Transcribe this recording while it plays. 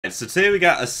Alright, so today we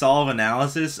got a solve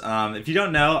analysis. If you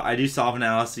don't know, I do solve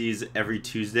analyses every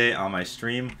Tuesday on my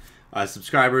stream.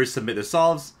 Subscribers submit their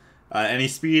solves. Any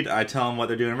speed, I tell them what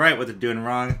they're doing right, what they're doing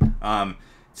wrong.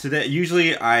 Today,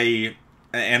 usually I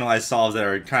analyze solves that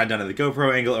are kind of done at the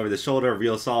GoPro angle, over the shoulder,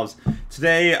 real solves.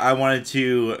 Today, I wanted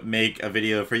to make a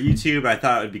video for YouTube. I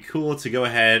thought it would be cool to go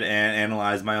ahead and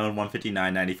analyze my own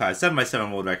 159.95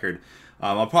 7x7 world record.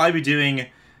 I'll probably be doing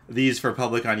these for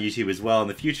public on YouTube as well in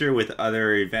the future with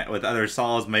other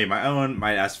solves, maybe my own,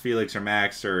 might ask Felix or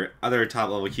Max or other top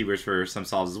level keepers for some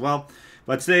solves as well.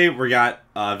 But today we got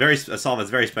a solve that's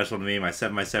very special to me, my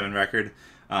 7x7 record.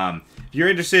 If you're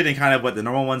interested in kind of what the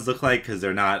normal ones look like, because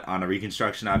they're not on a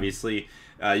reconstruction obviously,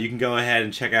 you can go ahead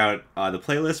and check out the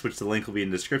playlist, which the link will be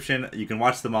in the description. You can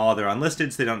watch them all. They're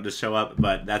unlisted, so they don't just show up,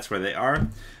 but that's where they are.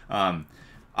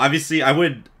 Obviously, I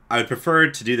would prefer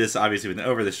to do this obviously with an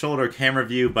over-the-shoulder camera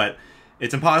view, but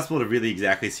it's impossible to really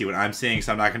exactly see what I'm seeing,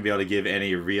 so I'm not going to be able to give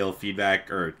any real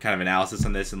feedback or kind of analysis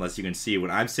on this unless you can see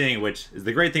what I'm seeing, which is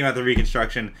the great thing about the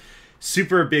reconstruction.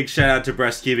 Super big shout out to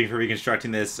Breastkeeping for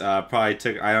reconstructing this. Probably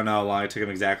took, I don't know how long it took him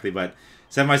exactly, but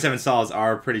 7x7 solves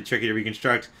are pretty tricky to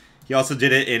reconstruct. He also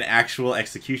did it in actual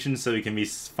execution, so he can be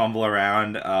fumble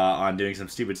around on doing some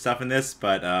stupid stuff in this,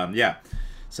 but yeah.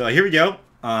 So here we go.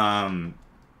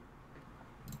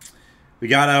 We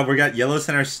got yellow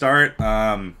center start.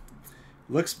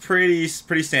 Looks pretty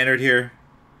standard here.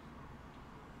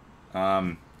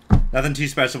 Nothing too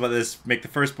special about this. Make the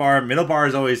first bar. Middle bar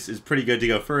is pretty good to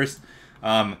go first.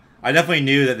 I definitely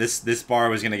knew that this bar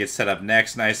was gonna get set up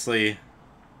next nicely.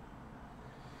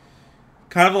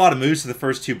 Kind of a lot of moves to the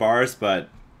first two bars, but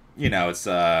you know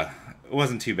it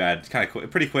wasn't too bad. It's kind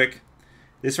of pretty quick.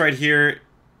 This right here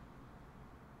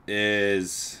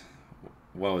is.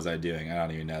 What was I doing? I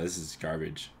don't even know. This is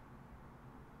garbage.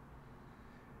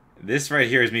 This right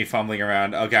here is me fumbling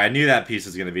around. Okay, I knew that piece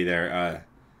was going to be there.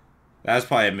 That was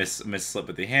probably a misslip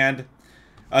with the hand.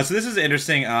 So this is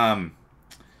interesting.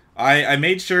 I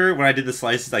made sure when I did the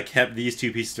slices, I kept these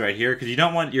two pieces right here because you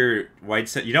don't want your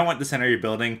you don't want the center of your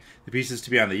building, the pieces to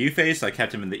be on the U face. So I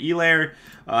kept them in the E layer.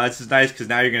 This is nice because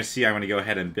now you're going to see I'm going to go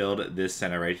ahead and build this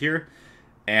center right here.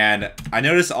 And I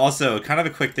noticed also kind of a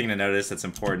quick thing to notice that's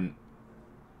important.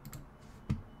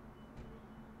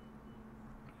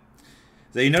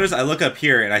 So you notice I look up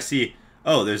here and I see,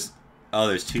 there's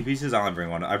two pieces. I'll bring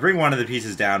one. I bring one of the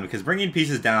pieces down because bringing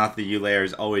pieces down off the U layer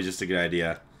is always just a good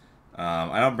idea.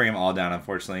 I don't bring them all down,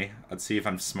 unfortunately. Let's see if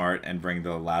I'm smart and bring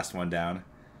the last one down.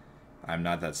 I'm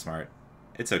not that smart.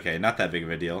 It's okay, not that big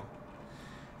of a deal.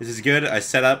 This is good. I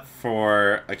set up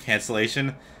for a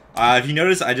cancellation. If you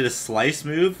notice, I did a slice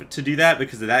move to do that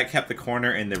because that kept the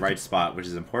corner in the right spot, which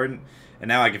is important. And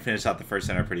now I can finish out the first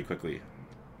center pretty quickly.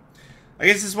 I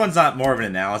guess this one's not more of an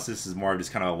analysis, this is more of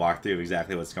just kind of a walkthrough of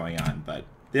exactly what's going on, but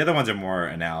the other ones are more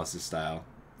analysis style.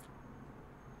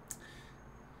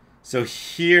 So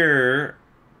here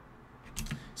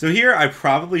I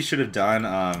probably should have done,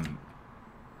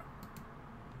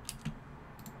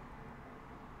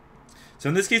 so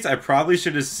in this case I probably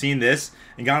should have seen this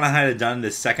and gone ahead and done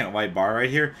this second white bar right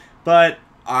here, but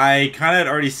I kind of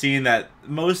had already seen that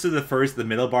most of the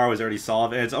middle bar was already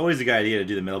solved, and it's always a good idea to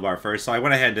do the middle bar first, so I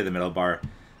went ahead and did the middle bar.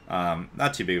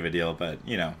 Not too big of a deal, but,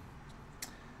 you know.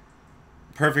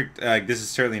 Perfect, this is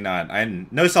certainly not,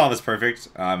 no solve is perfect,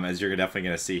 as you're definitely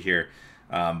going to see here,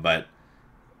 but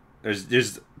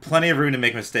there's plenty of room to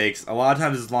make mistakes. A lot of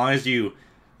times,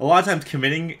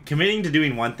 committing to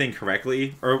doing one thing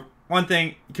correctly, or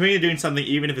committing to doing something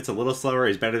even if it's a little slower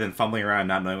is better than fumbling around and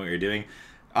not knowing what you're doing.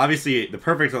 Obviously, the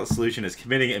perfect solution is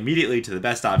committing immediately to the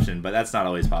best option, but that's not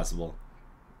always possible.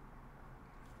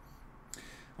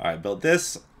 Alright, build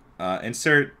this.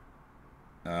 Insert.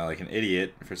 Like an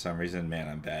idiot for some reason. Man,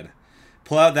 I'm bad.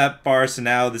 Pull out that bar, so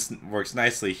now this works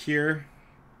nicely here.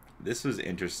 This was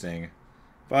interesting,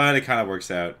 but it kind of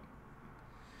works out.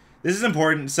 This is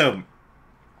important. So,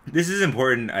 this is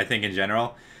important, I think, in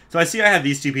general. So I see I have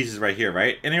these two pieces right here,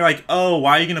 right? And you're like, oh,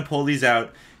 why are you going to pull these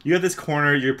out? You have this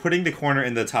corner, you're putting the corner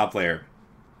in the top layer.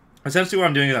 Essentially what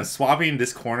I'm doing is I'm swapping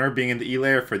this corner being in the E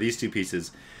layer for these two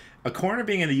pieces. A corner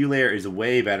being in the U layer is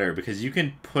way better because you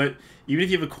can put, even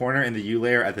if you have a corner in the U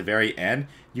layer at the very end,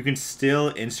 you can still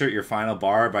insert your final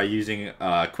bar by using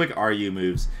quick RU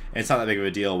moves, and it's not that big of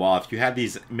a deal. While if you have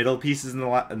these middle pieces in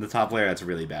the top layer, that's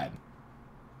really bad.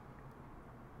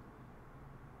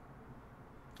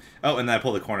 Oh, and then I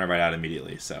pull the corner right out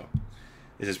immediately, so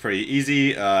this is pretty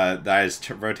easy. That is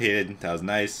rotated. That was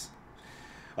nice.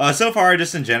 So far,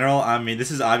 just in general, I mean, this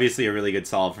is obviously a really good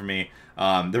solve for me.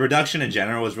 The reduction in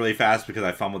general was really fast because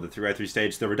I fumbled the 3x3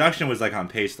 stage. The reduction was like on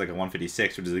pace like a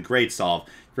 156, which is a great solve,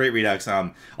 great redux.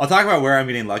 I'll talk about where I'm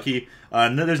getting lucky.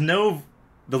 No, there's no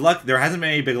the luck. There hasn't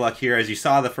been any big luck here. As you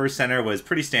saw, the first center was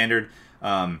pretty standard.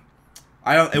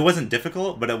 It wasn't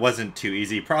difficult, but it wasn't too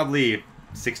easy. Probably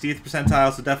 60th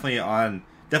percentile, so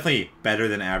definitely better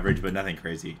than average, but nothing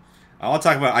crazy. I'll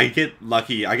talk about I get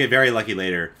very lucky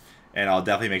later, and I'll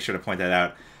definitely make sure to point that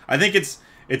out. I think it's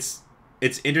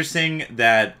interesting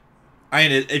that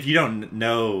if you don't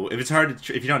know if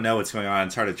you don't know what's going on,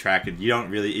 it's hard to track it.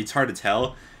 It's hard to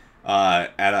tell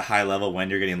at a high level when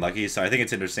you're getting lucky. So I think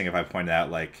it's interesting if I point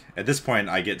out like at this point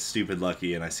I get stupid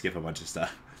lucky and I skip a bunch of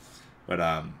stuff. But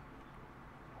all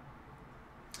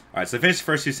right, so I finished the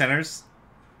first two centers.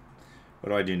 What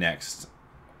do I do next?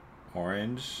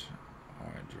 Orange,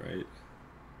 right?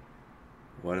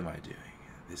 What am I doing?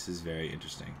 This is very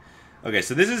interesting. Okay,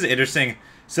 so this is interesting.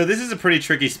 So this is a pretty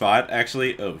tricky spot,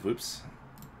 actually. Oh, whoops.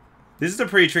 This is a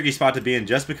pretty tricky spot to be in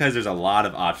just because there's a lot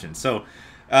of options. So,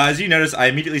 as you notice, I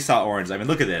immediately saw orange. I mean,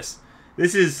 look at this.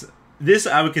 This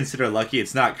I would consider lucky.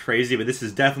 It's not crazy, but this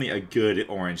is definitely a good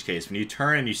orange case. When you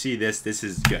turn and you see this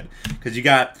is good. Because you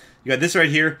got this right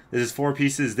here. This is 4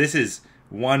 pieces. This is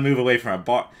one move away from a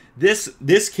bar.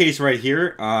 This case right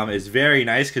here is very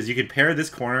nice because you can pair this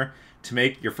corner to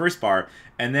make your first bar,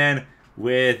 and then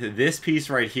with this piece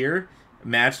right here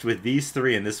matched with these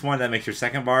 3 and this one, that makes your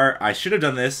second bar. I should have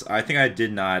done this. I think I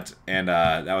did not, and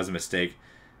that was a mistake.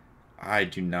 I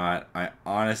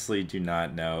honestly do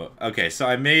not know. Okay, so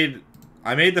I made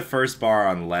the first bar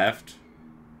on left.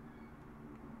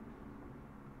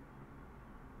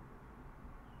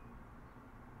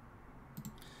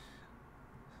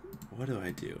 What do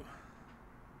I do?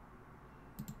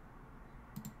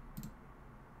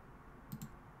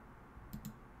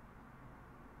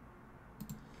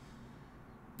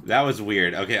 That was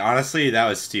weird. Okay, honestly, that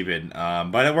was stupid.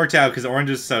 But it worked out because orange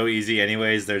is so easy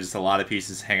anyways. There's just a lot of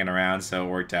pieces hanging around, so it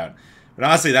worked out. But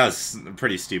honestly, that was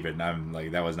pretty stupid. I'm like,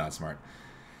 that was not smart.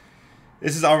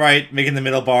 This is alright, making the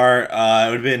middle bar. It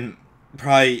would have been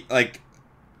probably, like,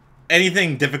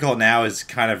 anything difficult now is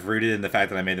kind of rooted in the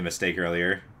fact that I made the mistake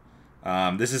earlier.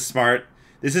 This is smart.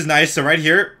 This is nice. So right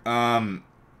here,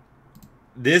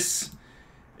 it's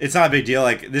not a big deal.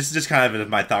 Like, this is just kind of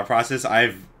my thought process.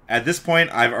 At this point,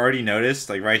 I've already noticed,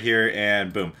 like right here,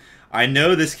 and boom. I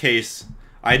know this case.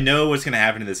 I know what's going to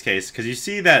happen in this case, because you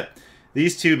see that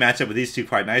these two match up with these two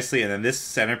quite nicely, and then this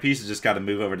centerpiece has just got to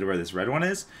move over to where this red one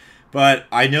is. But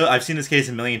I know I've seen this case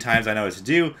a million times. I know what to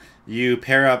do. You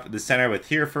pair up the center with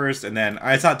here first, and then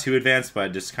it's not too advanced,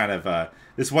 but just kind of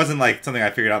this wasn't like something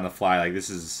I figured out on the fly. Like this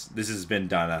has been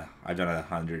done. I've done it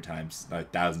 100 times,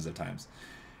 like thousands of times.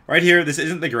 Right here, this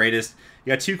isn't the greatest.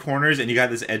 You got 2 corners, and you got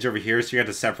this edge over here, so you have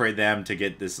to separate them to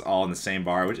get this all in the same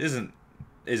bar, which isn't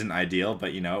ideal,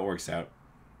 but you know it works out.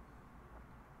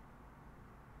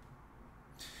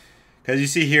 Because you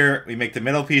see here, we make the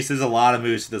middle piece. There's a lot of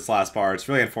moves to this last bar. It's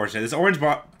really unfortunate. This orange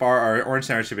bar or orange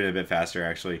center should have been a bit faster,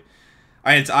 actually.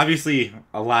 I mean, it's obviously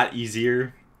a lot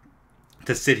easier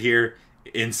to sit here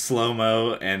in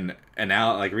slow-mo and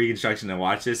out like reconstruction and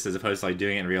watch this as opposed to like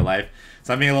doing it in real life.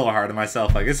 So I'm being a little hard on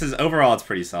myself. Like this is overall, it's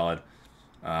pretty solid.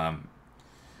 Probably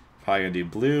gonna do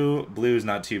blue. Blue's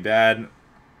not too bad.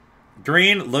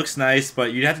 Green looks nice,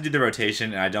 but you'd have to do the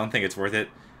rotation, and I don't think it's worth it.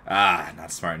 Ah,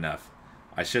 not smart enough.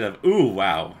 I should have. Ooh,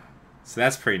 wow. So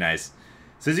that's pretty nice.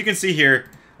 So as you can see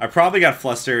here, I probably got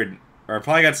flustered, or I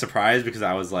probably got surprised because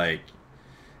I was like,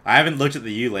 I haven't looked at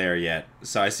the U layer yet.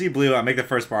 So I see blue, I make the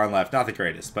first bar on left. Not the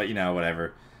greatest, but you know,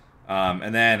 whatever.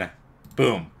 And then,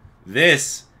 boom.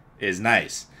 This is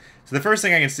nice. So the first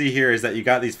thing I can see here is that you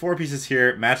got these 4 pieces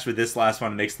here matched with this last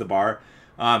one makes the bar.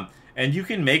 And you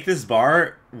can make this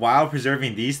bar while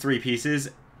preserving these 3 pieces.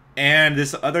 And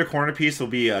this other corner piece will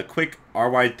be a quick R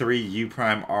wide 3, U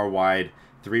prime, R wide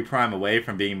 3 prime away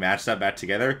from being matched up back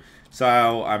together.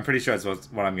 So I'm pretty sure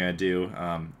that's what I'm going to do.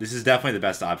 This is definitely the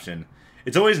best option.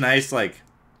 It's always nice, like,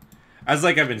 as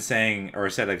like I've been saying, or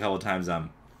said a couple of times,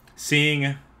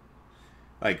 seeing,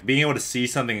 like, being able to see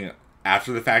something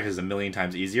after the fact is a million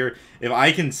times easier. If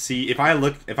I can see, if I'm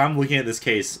looking at this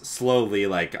case slowly,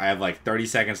 like, I have like 30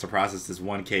 seconds to process this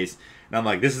one case, and I'm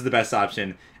like, this is the best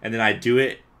option, and then I do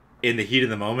it in the heat of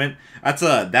the moment,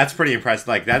 that's pretty impressive.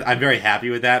 Like, that, I'm very happy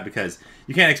with that, because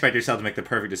you can't expect yourself to make the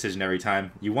perfect decision every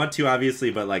time. You want to, obviously,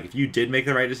 but, like, if you did make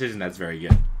the right decision, that's very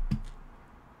good.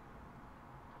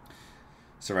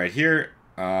 So right here,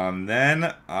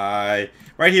 right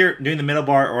here, doing the middle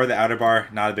bar or the outer bar,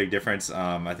 not a big difference.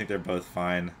 I think they're both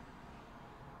fine.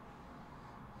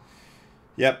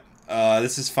 Yep.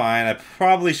 This is fine. I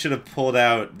probably should have pulled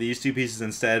out these two pieces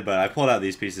instead, but I pulled out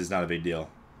these pieces. Not a big deal.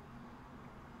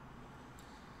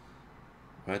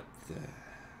 What the...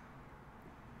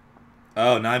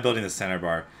 Oh, now I'm building the center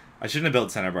bar. I shouldn't have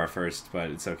built center bar first,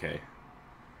 but it's okay.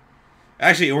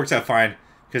 Actually, it works out fine,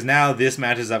 because now this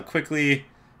matches up quickly.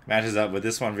 Matches up with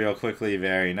this one real quickly.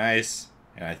 Very nice.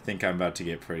 And I think I'm about to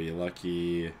get pretty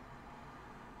lucky.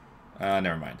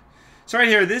 Never mind. So right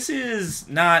here, this is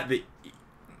not the...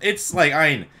 It's like,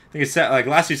 I think it's set, like,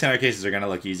 last two center cases are going to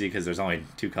look easy because there's only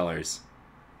two colors.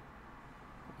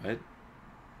 What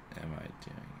am I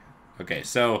doing? Okay,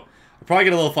 so I'll probably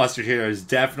get a little flustered here. There's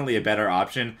definitely a better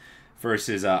option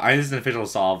versus, this is an official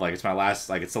solve. Like, it's my last,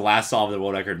 like, it's the last solve of the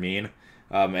world record mean.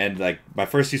 And, like, my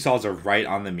first two solves are right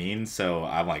on the mean, so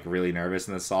I'm, like, really nervous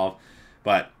in this solve.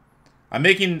 But I'm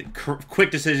making quick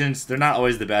decisions. They're not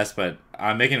always the best, but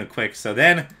I'm making them quick. So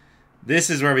then...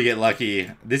 This is where we get lucky.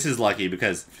 This is lucky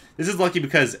because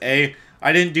A,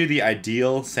 I didn't do the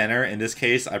ideal center in this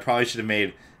case. I probably should have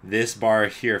made this bar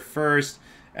here first,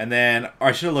 and then or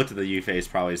I should have looked at the U face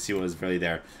probably to see what was really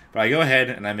there. But I go ahead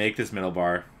and I make this middle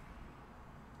bar.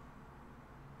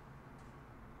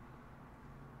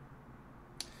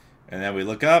 And then we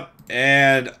look up,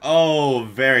 and oh,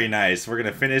 very nice. We're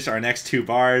gonna finish our next two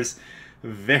bars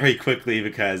very quickly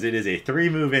because it is a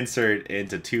 3-move insert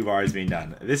into 2 bars being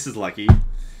done. This is lucky.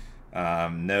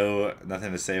 No,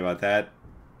 nothing to say about that.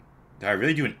 Did I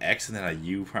really do an X and then a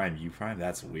U prime, U prime?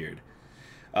 That's weird.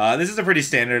 This is a pretty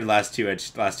standard last two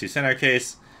center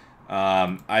case.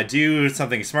 I do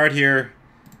something smart here.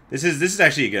 This is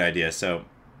actually a good idea. So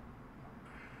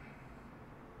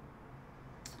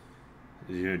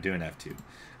you're doing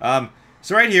F2.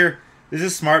 So right here. This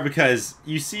is smart because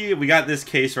you see we got this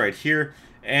case right here,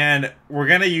 and we're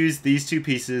going to use these 2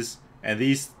 pieces and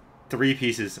these 3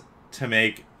 pieces to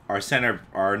make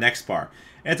our next bar.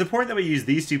 And it's important that we use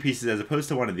these 2 pieces as opposed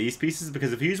to one of these pieces,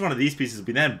 because if we use one of these pieces,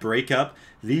 we then break up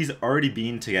these already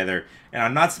being together. And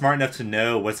I'm not smart enough to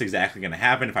know what's exactly going to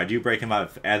happen if I do break them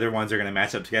up, if other ones are going to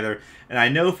match up together. And I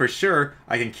know for sure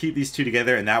I can keep these 2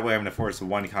 together, and that way I'm going to force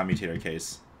one commutator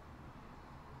case.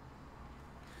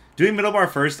 Doing middle bar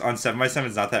first on 7x7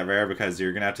 is not that rare because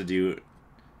you're going to have to do...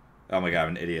 Oh my god,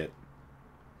 I'm an idiot.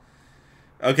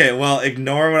 Okay, well,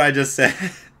 ignore what I just said.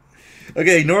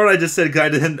 Okay, ignore what I just said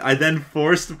because I then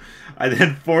forced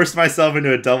myself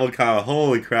into a double comma.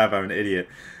 Holy crap, I'm an idiot.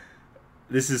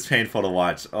 This is painful to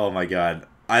watch. Oh my god.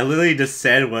 I literally just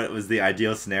said what was the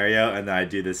ideal scenario, and then I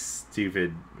do this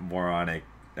stupid, moronic...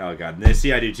 Oh god. And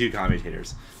see, I do 2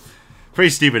 commutators. Pretty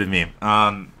stupid of me.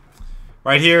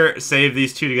 Right here, save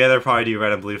these 2 together. Probably do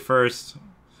red and blue first.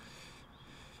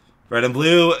 Red and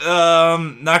blue,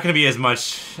 not going to be as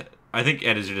much. I think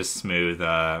edges are just smooth.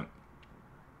 Oh,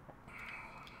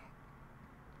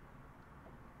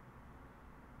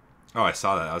 I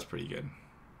saw that. That was pretty good.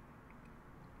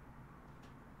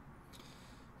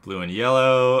 Blue and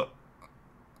yellow.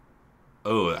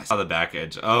 Oh, I saw the back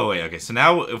edge. Oh, wait, okay. So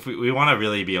now if we want to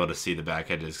really be able to see the back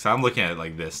edges, because I'm looking at it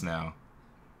like this now.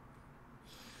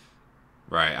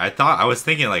 Right, I was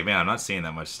thinking like, man, I'm not seeing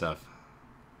that much stuff.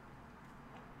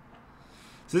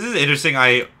 So this is interesting.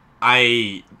 I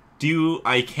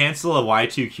cancel a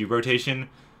Y2 cube rotation.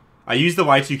 I use the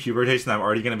Y2 cube rotation that I'm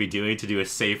already going to be doing to do a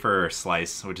safer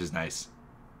slice, which is nice.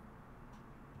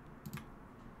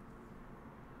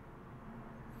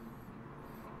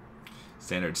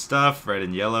 Standard stuff, red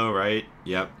and yellow, right?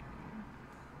 Yep.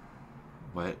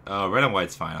 What? Oh, red and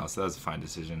white's fine. So that was a fine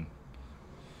decision.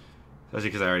 Especially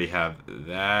because I already have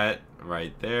that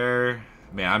right there.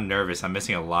 Man, I'm nervous. I'm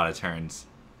missing a lot of turns.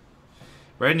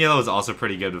 Red and yellow was also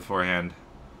pretty good beforehand.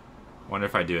 Wonder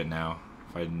if I do it now.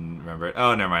 If I didn't remember it.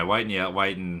 Oh, never mind. White and yellow.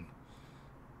 White and...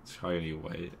 It's probably going to be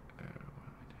white.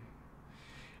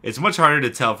 It's much harder to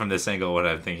tell from this angle what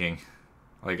I'm thinking.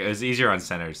 Like, it was easier on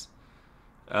centers.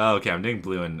 Oh, okay. I'm doing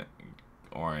blue and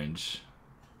orange.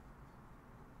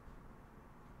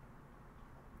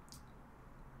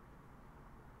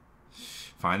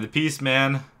 Find the piece,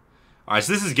 man. Alright,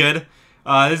 so this is good.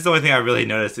 This is the only thing I really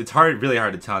noticed. It's really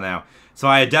hard to tell now. So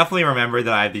I definitely remember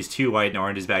that I have these 2 white and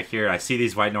oranges back here. I see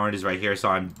these white and oranges right here, so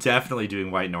I'm definitely doing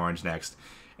white and orange next.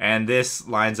 And this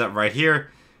lines up right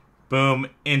here. Boom,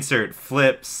 insert,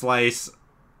 flip, slice.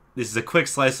 This is a quick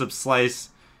slice up slice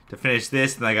to finish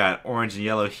this. And I got orange and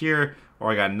yellow here.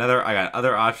 Or I got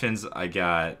other options.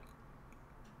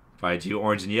 If I do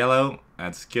orange and yellow,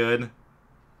 that's good.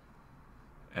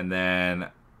 And then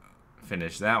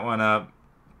finish that one up.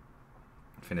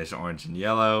 Finish orange and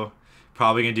yellow.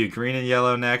 Probably going to do green and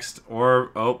yellow next.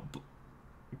 Or, oh,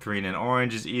 green and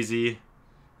orange is easy.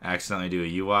 Accidentally do a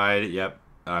U wide. Yep.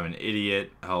 I'm an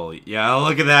idiot. Holy, yeah,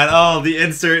 look at that. Oh, the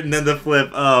insert and then the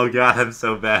flip. Oh, God, I'm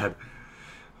so bad.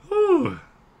 Whew.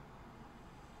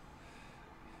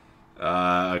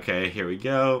 Okay, here we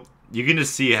go. You can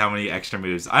just see how many extra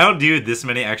moves. I don't do this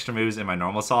many extra moves in my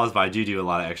normal solves, but I do a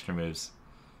lot of extra moves.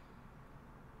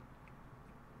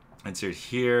 Insert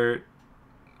here.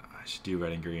 I should do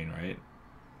red and green, right?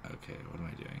 Okay, what am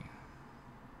I doing?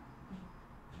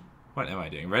 What am I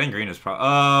doing? Red and green is probably...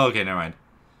 Oh, okay, never mind.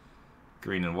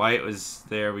 Green and white was...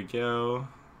 There we go.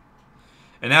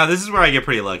 And now this is where I get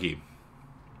pretty lucky.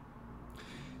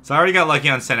 So I already got lucky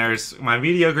on centers. My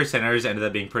mediocre centers ended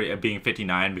up being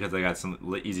 59 because I got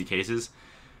some easy cases.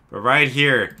 But right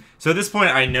here... So at this point,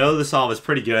 I know the solve is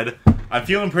pretty good. I'm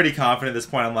feeling pretty confident at this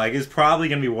point. I'm like, it's probably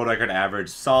going to be world record average.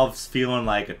 Solve's feeling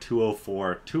like a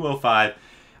 204, 205.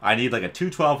 I need like a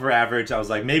 212 for average. I was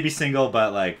like, maybe single,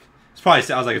 but like... It's probably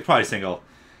single.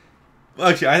 Well,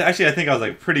 actually, I think I was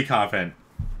like pretty confident.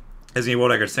 It's gonna be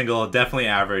world record single, definitely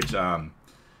average. But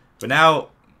now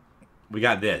we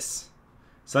got this.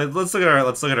 So let's look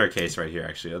at our case right here.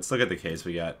 Actually, let's look at the case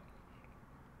we got.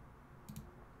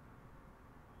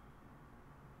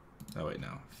 Oh wait,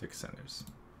 no, fixed centers.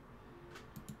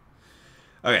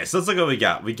 Okay, so let's look at what we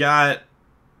got. We got.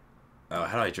 Oh,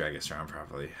 how do I drag this around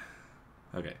properly?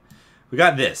 Okay, we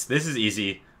got this. This is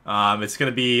easy. It's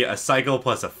gonna be a cycle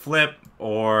plus a flip,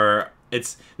 or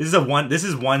this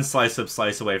is one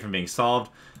slice away from being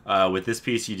solved. With this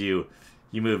piece, you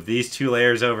move these two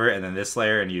layers over, and then this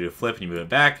layer, and you do a flip, and you move it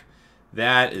back.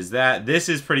 That is that. This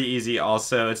is pretty easy.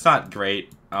 Also, it's not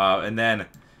great. And then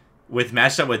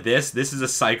matched up with this is a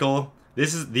cycle.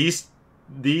 These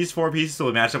four pieces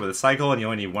will match up with a cycle, and you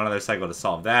only need one other cycle to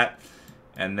solve that.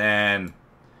 And then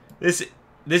this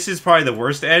is probably the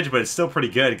worst edge, but it's still pretty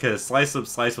good because slice will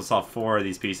solve 4 of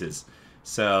these pieces.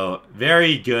 So,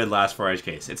 very good last 4 edge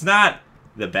case. It's not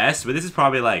the best, but this is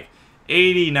probably like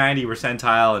 80, 90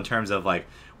 percentile in terms of like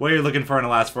what you're looking for in a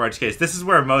last 4 edge case. This is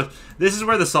where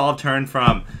the solve turned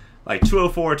from like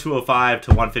 204, 205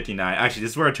 to 159. Actually,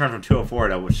 this is where it turned from 204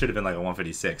 to what should have been like a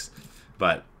 156.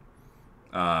 But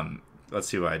let's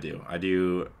see what I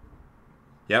do.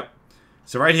 Yep.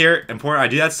 So right here, important. I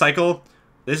do that cycle.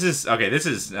 This is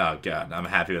oh god, I'm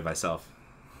happy with myself.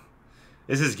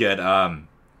 This is good.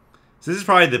 So this is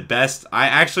probably the best. I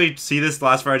actually see this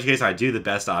last 4 edge case. I do the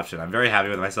best option. I'm very happy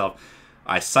with myself.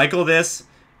 I cycle this,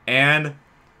 and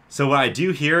so what I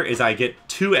do here is I get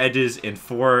 2 edges in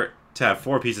 4 to have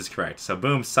 4 pieces correct. So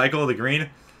boom, cycle the green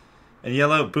and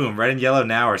yellow. Boom, red and yellow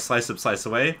now are slice up, slice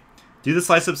away. Do the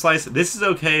slice up, slice. This is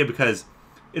okay because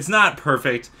it's not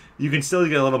perfect. You can still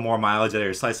get a little more mileage out of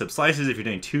your slice up slices if you're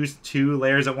doing two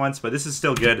layers at once, but this is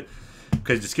still good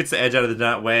because it just gets the edge out of the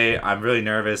nut way. I'm really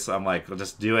nervous. I'm like, I'll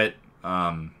just do it.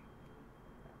 And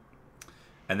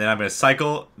then I'm going to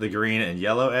cycle the green and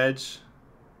yellow edge.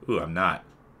 Ooh, I'm not.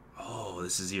 Oh,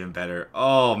 this is even better.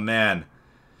 Oh, man.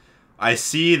 I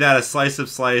see that a slice of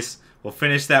slice will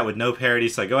finish that with no parity,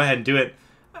 so I go ahead and do it.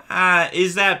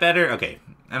 Is that better? Okay,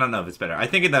 I don't know if it's better. I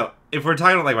think if we're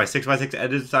talking about like my 6x6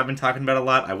 edges I've been talking about a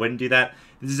lot, I wouldn't do that.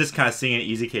 This is just kind of seeing an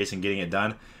easy case and getting it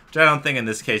done, which I don't think in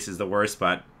this case is the worst,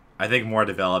 but I think more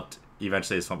developed,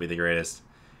 eventually this won't be the greatest.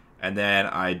 And then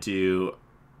I do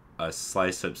a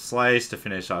slice up slice to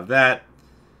finish off that.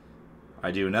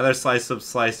 I do another slice up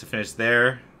slice to finish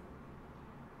there.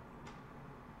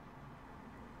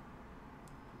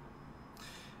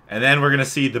 And then we're going to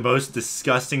see the most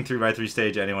disgusting 3x3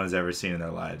 stage anyone has ever seen in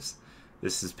their lives.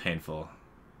 This is painful.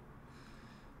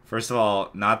 First of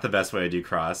all, not the best way to do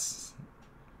cross.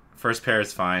 First pair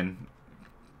is fine.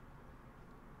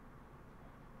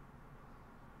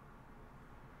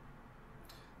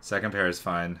 Second pair is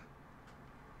fine.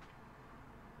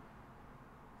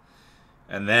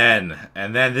 And then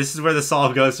this is where the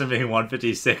solve goes from being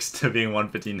 156 to being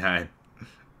 159.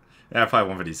 Yeah, probably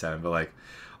 157, but like,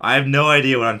 I have no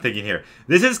idea what I'm thinking here.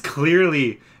 This is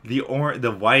clearly the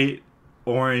white,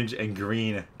 orange, and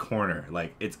green corner.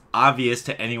 Like, it's obvious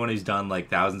to anyone who's done like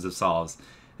thousands of solves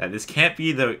that this can't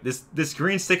be this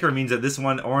green sticker means that this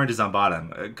one orange is on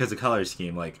bottom because of color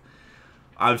scheme. Like,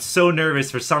 I'm so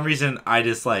nervous for some reason. I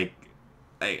just like,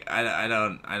 I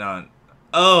don't.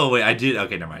 Oh wait, I did.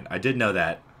 Okay, never mind. I did know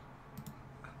that.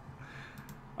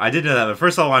 But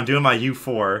first of all, I'm doing my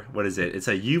U4. What is it? It's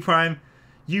a U prime.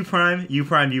 U prime, U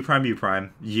prime, U prime, U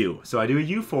prime, U. So I do a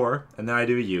U4, and then I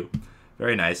do a U.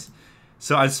 Very nice.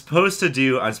 So I'm supposed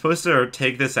to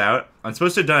take this out. I'm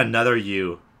supposed to have done another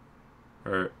U.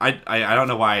 Or, I don't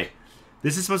know why.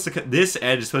 This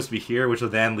edge is supposed to be here, which will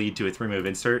then lead to a 3-move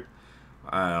insert.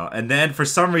 And then, for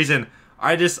some reason,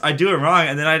 I do it wrong,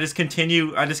 and then I just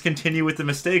continue with the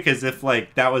mistake as if,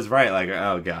 like, that was right. Like,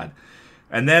 oh, God.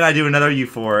 And then I do another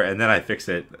U4, and then I fix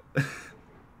it.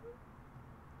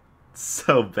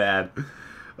 So bad.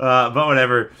 But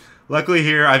whatever. Luckily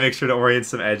here, I make sure to orient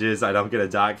some edges. I don't get a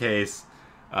dot case.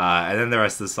 And then the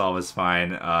rest of the solve is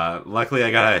fine. Luckily,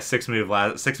 I got a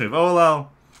 6-move OLL.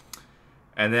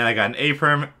 And then I got an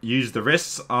A-perm. Use the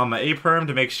wrists on my A-perm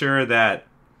to make sure that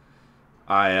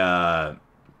I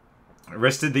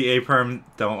wristed the A-perm.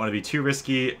 Don't want to be too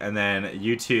risky. And then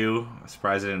U2.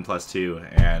 Surprise it in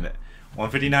 +2. And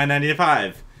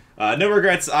 159.95. No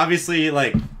regrets. Obviously,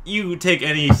 like, you take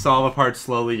any solve apart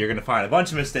slowly, you're going to find a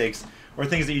bunch of mistakes or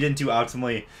things that you didn't do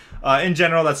optimally. In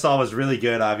general, that solve was really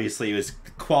good, obviously. It was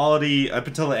quality. Up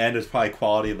until the end, it was probably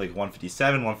quality of like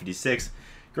 157, 156.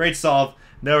 Great solve.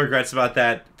 No regrets about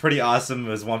that. Pretty awesome. It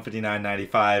was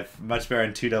 159.95. Much better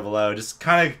than 200. Just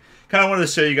kind of wanted to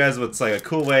show you guys what's like a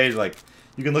cool way to, like,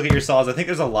 you can look at your solves. I think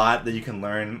there's a lot that you can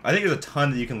learn. I think there's a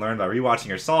ton that you can learn by rewatching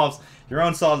your solves, your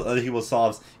own solves, other people's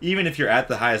solves. Even if you're at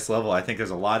the highest level, I think there's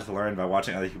a lot to learn by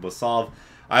watching other people solve.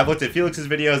 I've looked at Felix's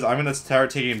videos. I'm going to start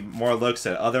taking more looks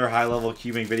at other high-level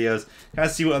cubing videos, kind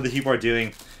of see what other people are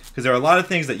doing. Because there are a lot of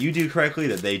things that you do correctly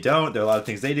that they don't. There are a lot of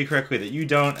things they do correctly that you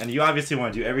don't. And you obviously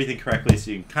want to do everything correctly,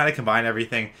 so you can kind of combine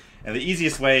everything. And the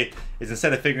easiest way is,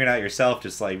 instead of figuring it out yourself,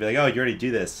 just like be like, oh, you already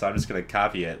do this, so I'm just going to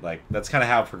copy it. Like, that's kind of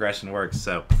how progression works.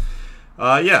 So,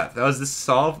 yeah, that was this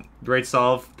solve. Great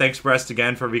solve. Thanks, Brest,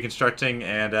 again for reconstructing.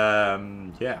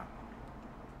 And, yeah.